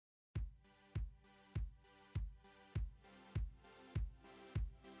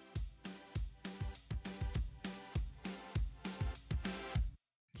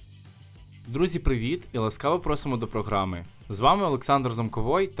Друзі, привіт і ласкаво просимо до програми. З вами Олександр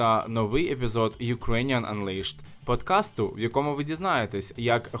Замковой та новий епізод Ukrainian Unleashed, подкасту, в якому ви дізнаєтесь,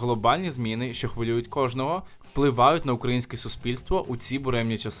 як глобальні зміни, що хвилюють кожного, впливають на українське суспільство у ці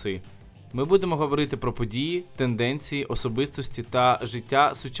буремні часи. Ми будемо говорити про події, тенденції, особистості та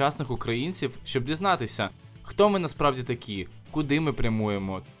життя сучасних українців, щоб дізнатися, хто ми насправді такі, куди ми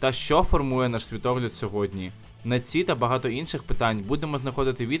прямуємо та що формує наш світогляд сьогодні. На ці та багато інших питань будемо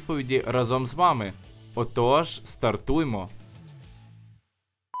знаходити відповіді разом з вами. Отож, стартуймо!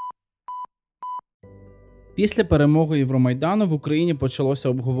 Після перемоги Євромайдану в Україні почалося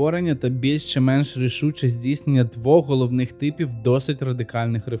обговорення та більш чи менш рішуче здійснення двох головних типів досить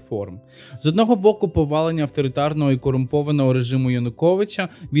радикальних реформ. З одного боку, повалення авторитарного і корумпованого режиму Януковича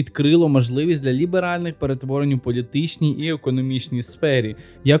відкрило можливість для ліберальних перетворень у політичній і економічній сфері,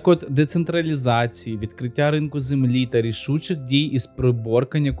 як от децентралізації, відкриття ринку землі та рішучих дій із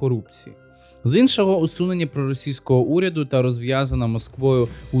приборкання корупції. З іншого, усунення проросійського уряду та розв'язана Москвою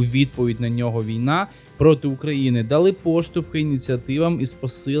у відповідь на нього війна проти України дали поштовх ініціативам із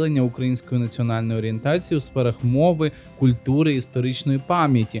посилення української національної орієнтації у сферах мови, культури, історичної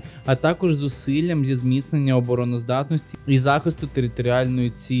пам'яті, а також зусиллям зі зміцнення обороноздатності і захисту територіальної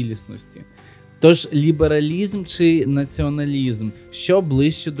цілісності. Тож лібералізм чи націоналізм, що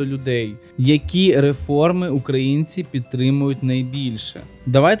ближче до людей? Які реформи українці підтримують найбільше?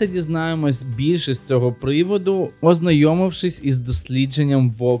 Давайте дізнаємось більше з цього приводу, ознайомившись із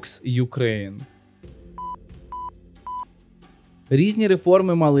дослідженням Vox Ukraine. Різні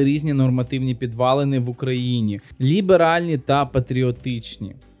реформи мали різні нормативні підвалини в Україні – ліберальні та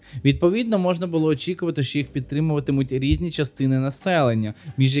патріотичні. Відповідно, можна було очікувати, що їх підтримуватимуть різні частини населення,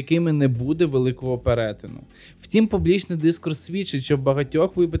 між якими не буде великого перетину. Втім, публічний дискурс свідчить, що в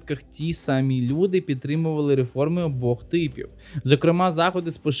багатьох випадках ті самі люди підтримували реформи обох типів. Зокрема,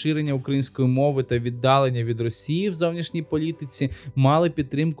 заходи з поширення української мови та віддалення від Росії в зовнішній політиці мали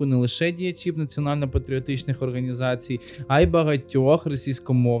підтримку не лише діячів національно-патріотичних організацій, а й багатьох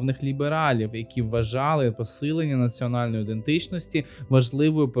російськомовних лібералів, які вважали посилення національної ідентичності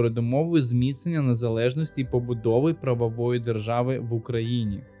важливою передумовою зміцнення незалежності і побудови правової держави в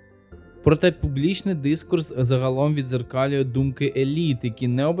Україні. Проте публічний дискурс загалом віддзеркалює думки еліт, які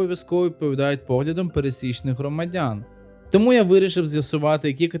не обов'язково відповідають поглядам пересічних громадян. Тому я вирішив з'ясувати,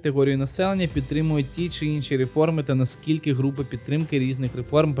 які категорії населення підтримують ті чи інші реформи та наскільки групи підтримки різних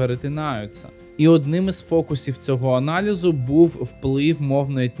реформ перетинаються. І одним із фокусів цього аналізу був вплив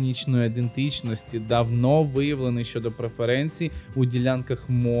мовно-етнічної ідентичності, давно виявлений щодо преференцій у ділянках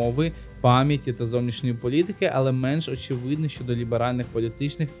мови, пам'яті та зовнішньої політики, але менш очевидний щодо ліберальних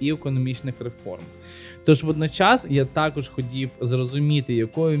політичних і економічних реформ. Тож водночас я також хотів зрозуміти,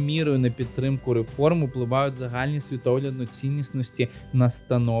 якою мірою на підтримку реформ впливають загальні світоглядно-ціннісності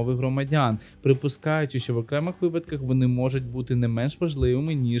настанови громадян, припускаючи, що в окремих випадках вони можуть бути не менш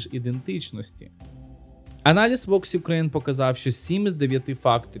важливими, ніж ідентичності. Аналіз Vox Ukraine показав, що 7 із 9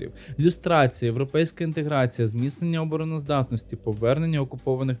 факторів – люстрація, європейська інтеграція, зміцнення обороноздатності, повернення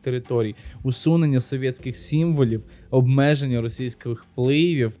окупованих територій, усунення совєтських символів, обмеження російських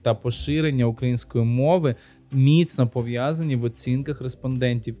впливів та поширення української мови міцно пов'язані в оцінках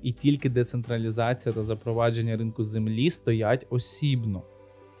респондентів, і тільки децентралізація та запровадження ринку землі стоять осібно.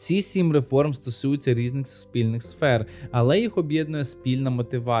 Ці 7 реформ стосуються різних суспільних сфер, але їх об'єднує спільна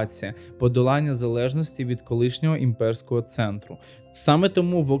мотивація – подолання залежності від колишнього імперського центру. Саме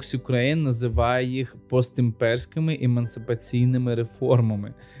тому Vox Ukraine називає їх постімперськими емансипаційними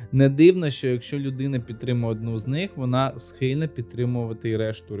реформами. Не дивно, що якщо людина підтримує одну з них, вона схильна підтримувати і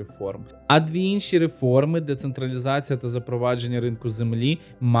решту реформ. А дві інші реформи – децентралізація та запровадження ринку землі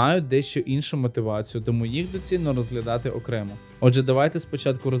 – мають дещо іншу мотивацію, тому їх доцільно розглядати окремо. Отже, давайте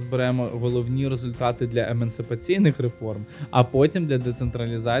спочатку розберемо головні результати для емансипаційних реформ, а потім для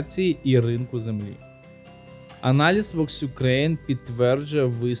децентралізації і ринку землі. Аналіз Vox Ukraine підтверджує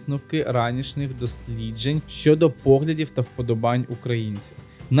висновки ранішніх досліджень щодо поглядів та вподобань українців.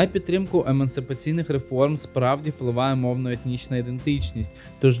 На підтримку емансипаційних реформ справді впливає мовно-етнічна ідентичність,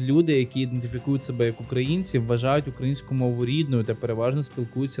 тож люди, які ідентифікують себе як українці, вважають українську мову рідною та переважно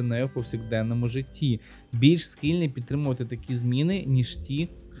спілкуються нею в повсякденному житті. Більш схильні підтримувати такі зміни, ніж ті,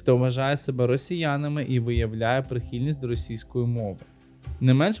 хто вважає себе росіянами і виявляє прихильність до російської мови.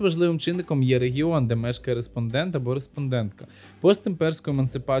 Не менш важливим чинником є регіон, де мешкає респондент або респондентка. Постімперську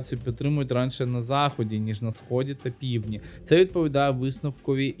емансипацію підтримують радше на заході, ніж на сході та півдні. Це відповідає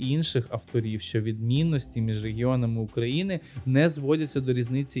висновкові інших авторів, що відмінності між регіонами України не зводяться до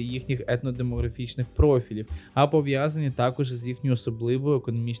різниці їхніх етнодемографічних профілів, а пов'язані також з їхньою особливою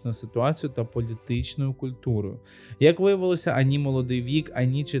економічною ситуацією та політичною культурою. Як виявилося, ані молодий вік,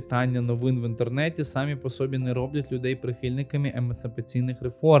 ані читання новин в інтернеті самі по собі не роблять людей прихильниками емансипаційних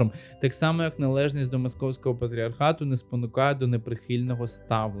реформ, так само як належність до московського патріархату не спонукає до неприхильного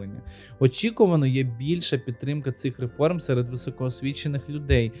ставлення. Очікувано є більша підтримка цих реформ серед високоосвічених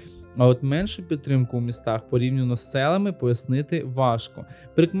людей, а от меншу підтримку у містах порівняно з селами пояснити важко.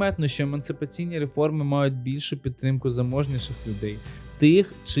 Прикметно, що емансипаційні реформи мають більшу підтримку заможніших людей,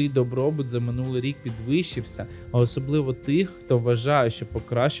 тих, чий добробут за минулий рік підвищився, а особливо тих, хто вважає, що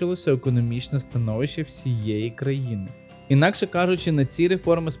покращилося економічне становище всієї країни. Інакше кажучи, на ці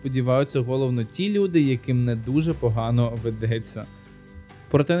реформи сподіваються головно ті люди, яким не дуже погано ведеться.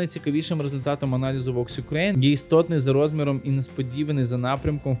 Проте найцікавішим результатом аналізу Vox Ukraine є істотний за розміром і несподіваний за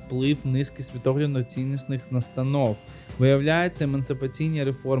напрямком вплив низки світоглядно-ціннісних настанов. Виявляється, емансипаційні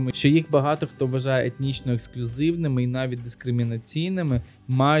реформи, що їх багато хто вважає етнічно ексклюзивними і навіть дискримінаційними,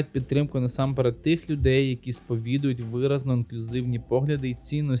 мають підтримку насамперед тих людей, які сповідують виразно інклюзивні погляди і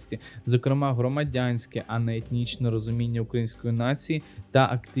цінності, зокрема громадянське, а не етнічне розуміння української нації та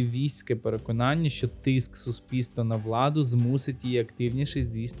активістське переконання, що тиск суспільства на владу змусить її активніше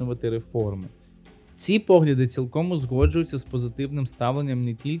здійснювати реформи. Ці погляди цілком узгоджуються з позитивним ставленням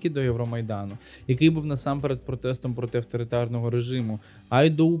не тільки до Євромайдану, який був насамперед протестом проти авторитарного режиму, а й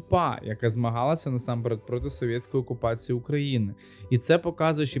до УПА, яка змагалася насамперед проти совєтської окупації України. І це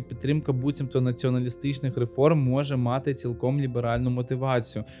показує, що підтримка буцімто націоналістичних реформ може мати цілком ліберальну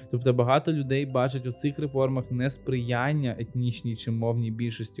мотивацію. Тобто багато людей бачать у цих реформах не сприяння етнічній чи мовній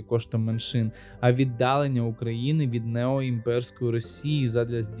більшості коштом меншин, а віддалення України від неоімперської Росії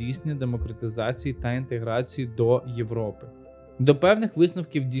задля здійснення демократизації та інтеграції до Європи. До певних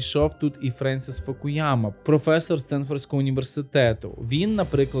висновків дійшов тут і Френсіс Фукуяма, професор Стенфордського університету. Він,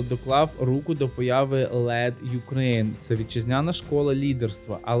 наприклад, доклав руку до появи LED Ukraine. Це вітчизняна школа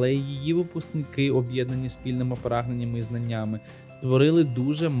лідерства, але її випускники, об'єднані спільними прагненнями і знаннями, створили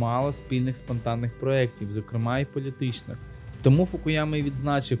дуже мало спільних спонтанних проєктів, зокрема і політичних. Тому Фукуяма й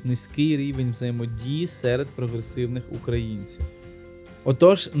відзначив низький рівень взаємодії серед прогресивних українців.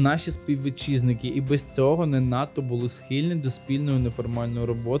 Отож, наші співвітчизники і без цього не надто були схильні до спільної неформальної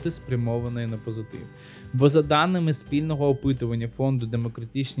роботи, спрямованої на позитив. Бо за даними спільного опитування Фонду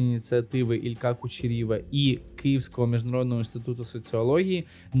демократичні ініціативи Ілька Кучерєва і Київського міжнародного інституту соціології,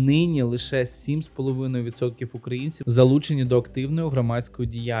 нині лише 7,5% українців залучені до активної громадської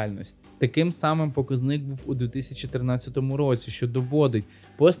діяльності. Таким самим показник був у 2013 році, що доводить,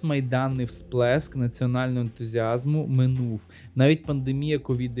 постмайданний всплеск національного ентузіазму минув. Навіть пандемія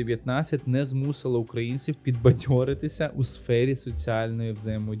COVID-19 не змусила українців підбадьоритися у сфері соціальної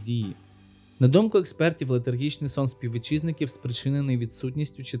взаємодії. На думку експертів, летаргічний сон співвітчизників спричинений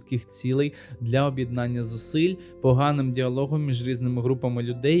відсутністю чітких цілей для об'єднання зусиль, поганим діалогом між різними групами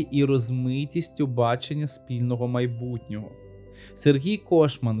людей і розмитістю бачення спільного майбутнього. Сергій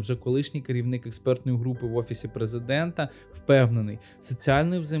Кошман, вже колишній керівник експертної групи в Офісі Президента, впевнений,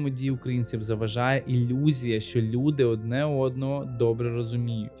 соціальної взаємодії українців заважає ілюзія, що люди одне одного добре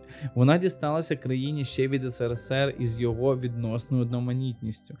розуміють. Вона дісталася країні ще від СРСР із його відносною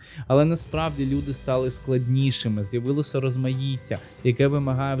одноманітністю. Але насправді люди стали складнішими, з'явилося розмаїття, яке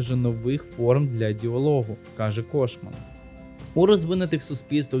вимагає вже нових форм для діалогу, каже Кошман. У розвинутих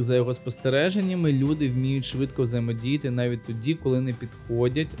суспільствах, за його спостереженнями, люди вміють швидко взаємодіяти навіть тоді, коли не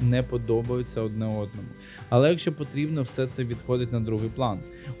підходять, не подобаються одне одному. Але якщо потрібно, все це відходить на другий план.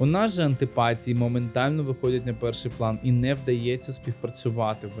 У нас же антипатії моментально виходять на перший план і не вдається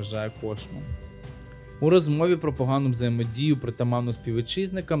співпрацювати, вважає Кошман. У розмові про погану взаємодію, притаманну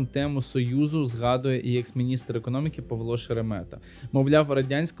співвітчизникам, тему Союзу згадує і екс-міністр економіки Павло Шеремета. Мовляв,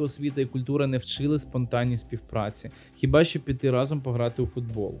 радянська освіта і культура не вчили спонтанній співпраці, хіба що піти разом пограти у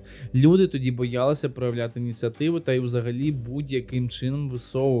футбол. Люди тоді боялися проявляти ініціативу та й взагалі будь-яким чином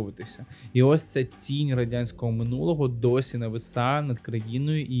висовуватися. І ось ця тінь радянського минулого досі нависає над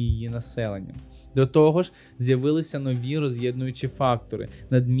країною і її населенням. До того ж, з'явилися нові роз'єднуючі фактори –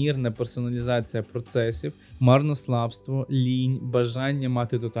 надмірна персоналізація процесів, марнославство, лінь, бажання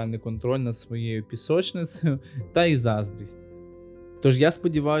мати тотальний контроль над своєю пісочницею та й заздрість. Тож я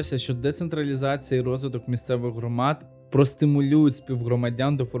сподіваюся, що децентралізація і розвиток місцевих громад простимулюють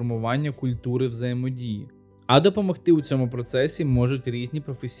співгромадян до формування культури взаємодії. А допомогти у цьому процесі можуть різні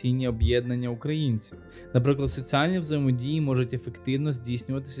професійні об'єднання українців. Наприклад, соціальні взаємодії можуть ефективно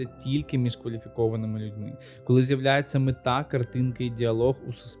здійснюватися тільки між кваліфікованими людьми. Коли з'являється мета, картинка і діалог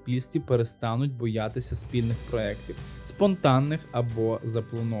у суспільстві перестануть боятися спільних проєктів, спонтанних або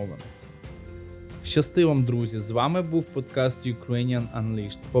запланованих. Щасти вам, друзі! З вами був подкаст Ukrainian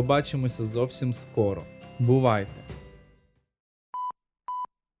Unleashed. Побачимося зовсім скоро. Бувайте!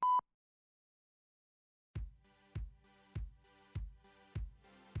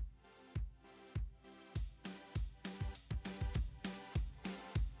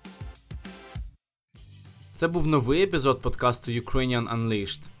 Це був новий епізод подкасту Ukrainian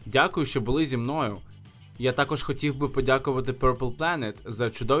Unleashed. Дякую, що були зі мною. Я також хотів би подякувати Purple Planet за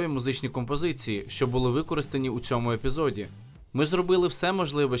чудові музичні композиції, що були використані у цьому епізоді. Ми зробили все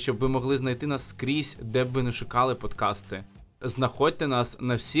можливе, щоб ви могли знайти нас скрізь, де б ви не шукали подкасти. Знаходьте нас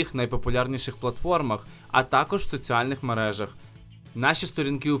на всіх найпопулярніших платформах, а також в соціальних мережах. Наші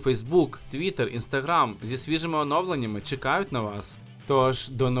сторінки у Facebook, Twitter, Instagram зі свіжими оновленнями чекають на вас. Тож,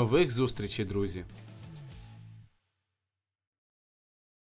 до нових зустрічей, друзі!